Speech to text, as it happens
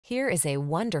Here is a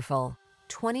wonderful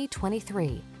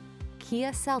 2023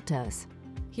 Kia Seltos.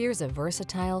 Here's a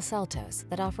versatile Seltos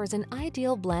that offers an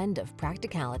ideal blend of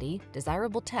practicality,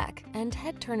 desirable tech, and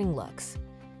head-turning looks.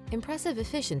 Impressive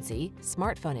efficiency,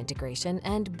 smartphone integration,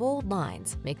 and bold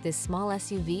lines make this small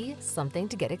SUV something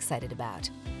to get excited about.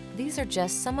 These are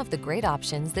just some of the great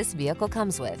options this vehicle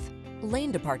comes with: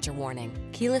 lane departure warning,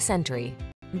 keyless entry,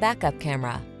 backup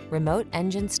camera, remote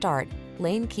engine start,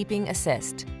 lane keeping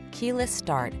assist, keyless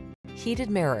start, heated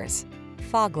mirrors,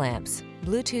 fog lamps,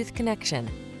 Bluetooth connection,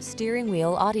 steering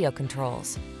wheel audio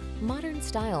controls. Modern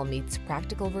style meets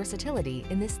practical versatility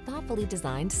in this thoughtfully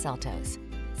designed Seltos.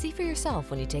 See for yourself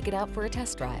when you take it out for a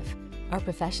test drive. Our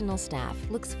professional staff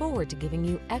looks forward to giving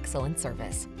you excellent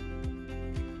service.